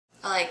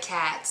like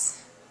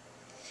cats.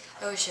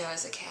 I wish I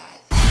was a cat.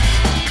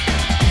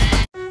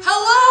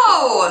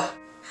 Hello!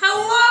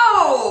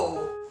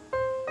 Hello!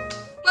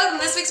 Welcome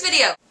to this week's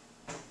video.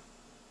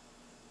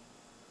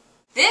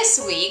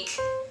 This week,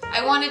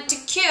 I wanted to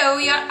cue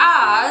your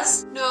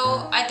eyes.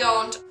 No, I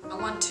don't. I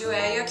want to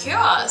air your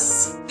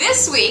cures.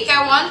 This week,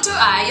 I want to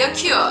air your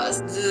cures.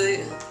 Do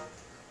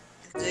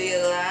you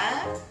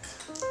like?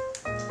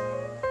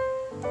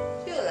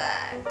 Do you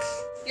like?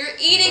 You're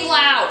eating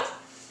loud.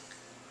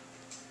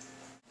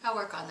 I'll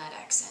work on that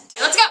accent.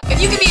 Let's go!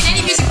 If you could be in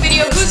any music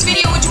video, whose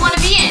video would you want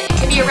to be in? It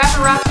could be a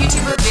rapper, rock,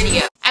 YouTuber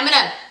video.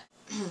 Eminem.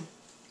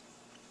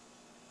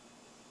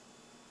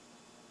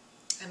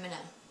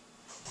 Eminem.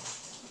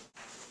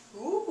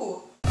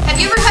 Ooh. Have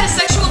you ever had a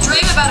sexual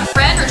dream about a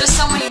friend or just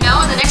someone you know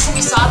and the next time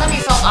you saw them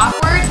you felt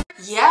awkward?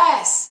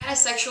 Yes! I had a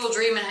sexual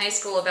dream in high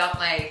school about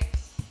my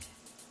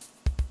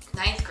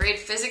 9th grade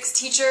physics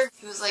teacher.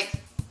 He was like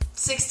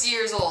 60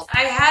 years old.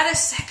 I had a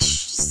sex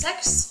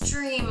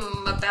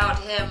dream about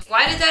him.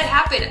 Why did that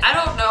happen? I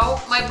don't know.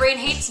 My brain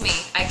hates me,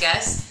 I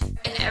guess.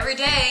 And every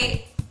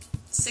day,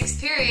 6th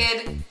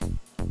period,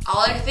 all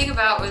I could think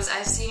about was,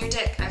 I've seen your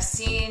dick. I've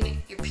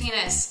seen your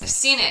penis. I've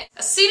seen it.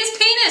 I've seen his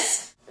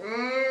penis!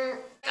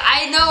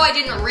 I know I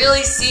didn't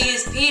really see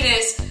his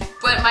penis,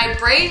 but my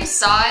brain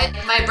saw it.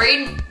 My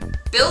brain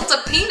built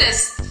a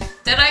penis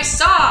that I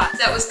saw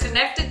that was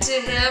connected to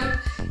him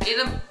in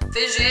a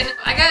vision.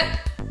 I got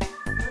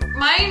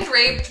mind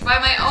raped by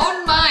my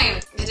own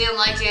mind. I didn't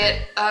like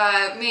it.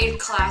 Made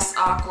class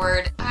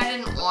awkward. I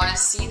didn't want to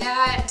see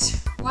that.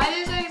 Why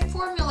did I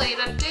formulate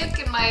a dick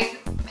in my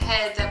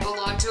head that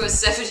belonged to a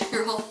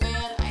 7-year-old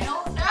man? I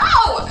don't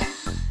know.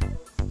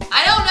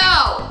 I don't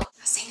know.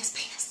 I've seen his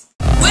penis.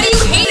 What do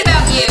you hate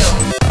about you?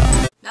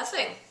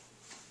 Nothing.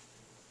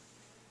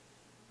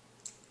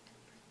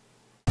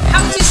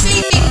 How to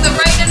say things the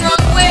right and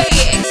wrong way.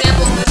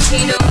 Example,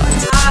 potato,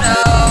 potato.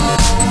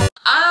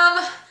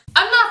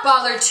 I'm not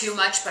bothered too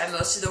much by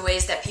most of the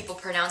ways that people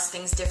pronounce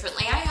things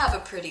differently. I have a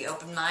pretty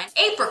open mind.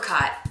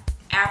 Apricot.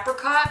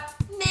 Apricot?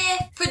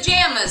 Meh.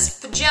 Pajamas.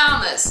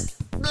 Pajamas.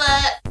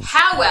 Blah.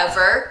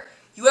 However,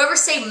 you ever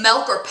say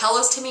milk or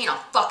pillows to me and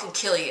I'll fucking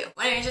kill you.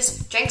 Why don't you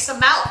just drink some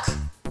milk?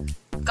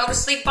 Go to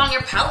sleep on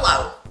your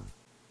pillow.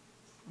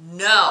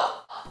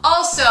 No.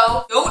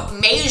 Also, don't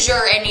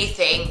measure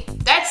anything.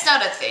 That's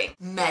not a thing.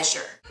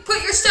 Measure.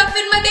 Put your stuff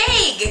in my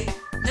bag.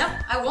 No,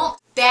 I won't.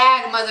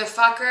 Bag,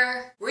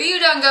 motherfucker. Where you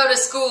done go to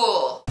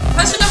school?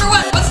 Question number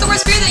 1, what's the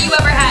worst fear that you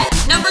ever had?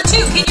 Number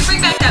 2, can you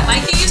bring back that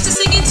mic you used to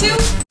sing into?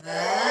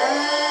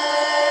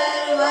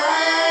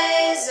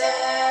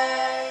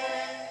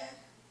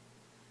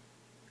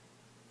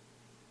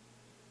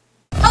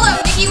 Hello,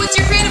 Nikki, what's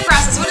your creative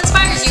process? What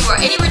inspires you?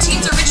 Any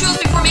routines or rituals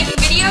before making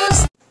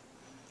videos?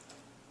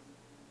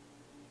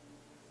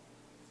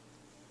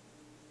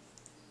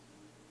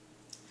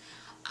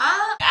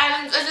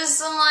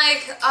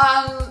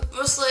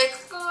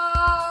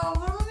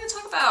 What am I gonna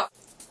talk about?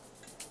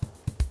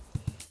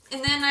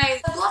 And then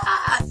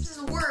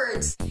just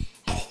words.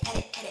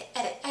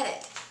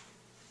 Edit.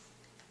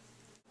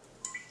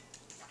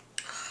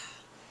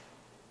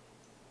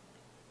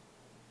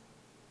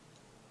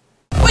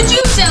 Would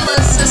you tell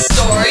us a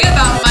story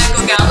about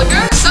Michael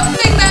Gallagher?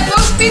 Something that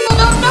most people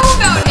don't know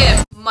about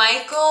him.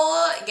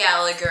 Michael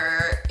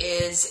Gallagher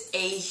is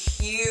a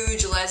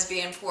huge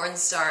lesbian porn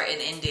star in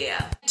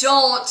India.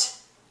 Don't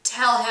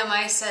tell him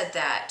I said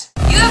that.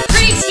 You have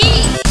pretty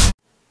teeth!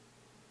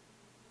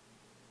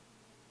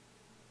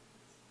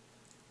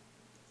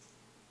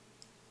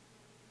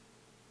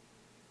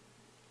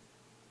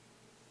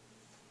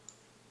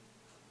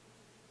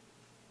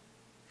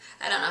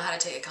 I don't know how to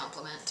take a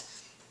compliment.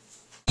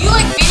 You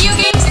like video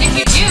games? And if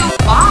you do,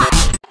 why?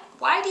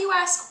 Why do you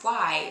ask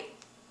why?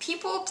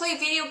 People play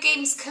video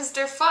games because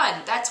they're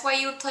fun. That's why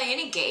you would play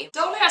any game.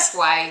 Don't ask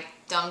why,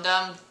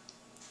 dum-dum.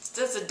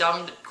 That's a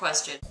dumb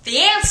question. The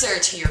answer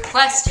to your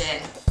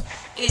question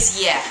is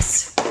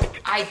yes.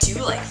 I do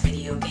like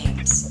video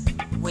games.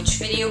 Which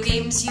video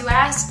games, you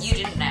ask? You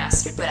didn't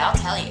ask, but I'll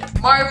tell you.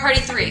 Mario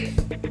Party 3.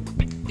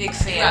 Big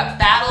fan. You got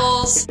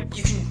battles,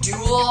 you can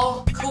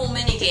duel, cool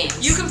mini games.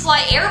 You can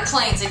fly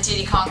airplanes in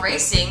Diddy Kong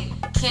Racing.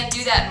 Can't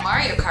do that in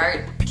Mario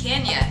Kart,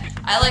 can ya?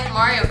 I like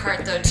Mario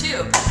Kart though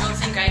too. Don't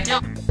think I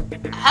don't.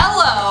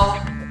 Hello!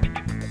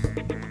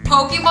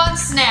 Pokemon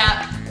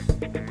Snap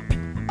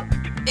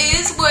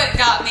is what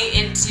got me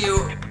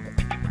into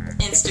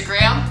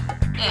Instagram.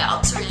 Yeah,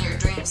 I'll turn your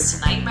dreams to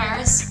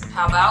nightmares.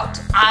 How about?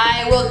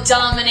 I will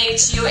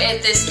dominate you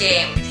at this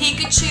game.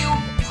 Pikachu,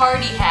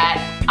 party hat,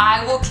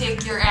 I will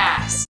kick your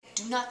ass.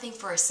 Do not think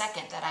for a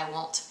second that I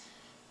won't.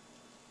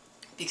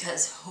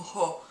 Because,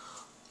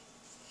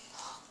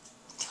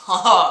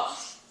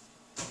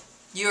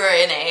 you are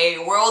in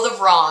a world of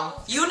wrong.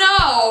 You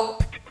know,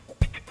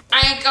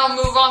 I ain't gonna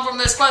move on from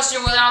this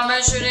question without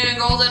mentioning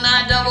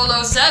GoldenEye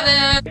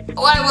 007.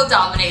 Oh, I will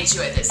dominate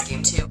you at this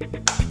game too.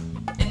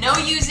 And no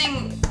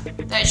using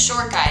that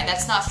short guy,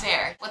 that's not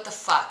fair. What the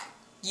fuck?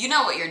 You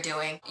know what you're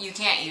doing. You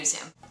can't use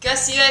him.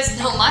 Guess you guys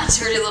know my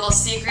dirty little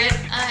secret.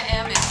 I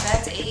am in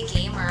fact a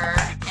gamer.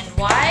 And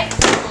Why?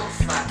 Don't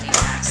fucking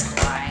ask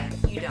why.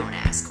 You don't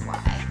ask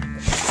why.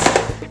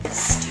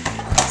 Stupid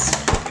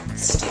question.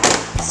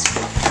 Stupid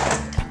question.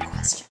 Dumb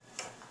question.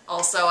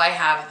 Also, I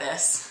have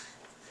this.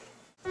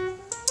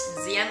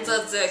 The answer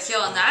to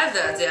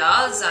neither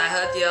I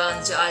hope you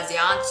enjoy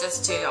the answers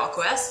to your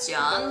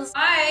questions.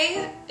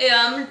 I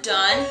am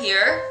done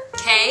here.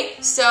 Okay,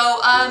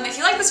 so if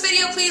you like this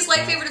video, please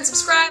like, favorite, and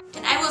subscribe.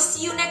 And I will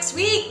see you next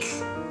week.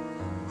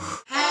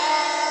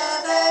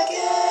 Have a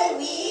good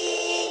weekend.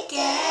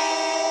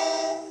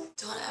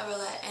 Don't ever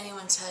let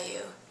anyone tell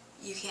you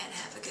you can't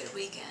have a good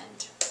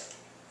weekend.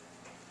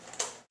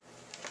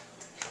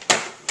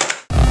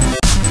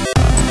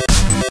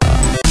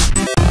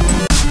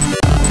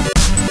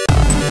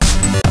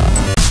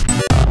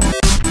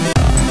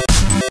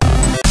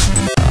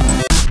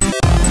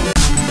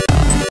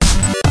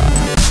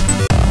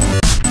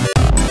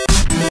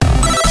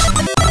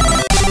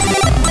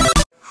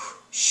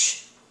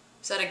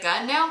 Is that a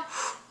gun now?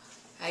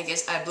 I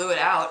guess I blew it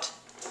out.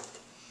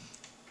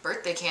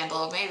 Birthday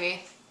candle,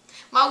 maybe.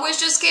 My wish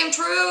just came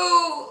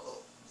true!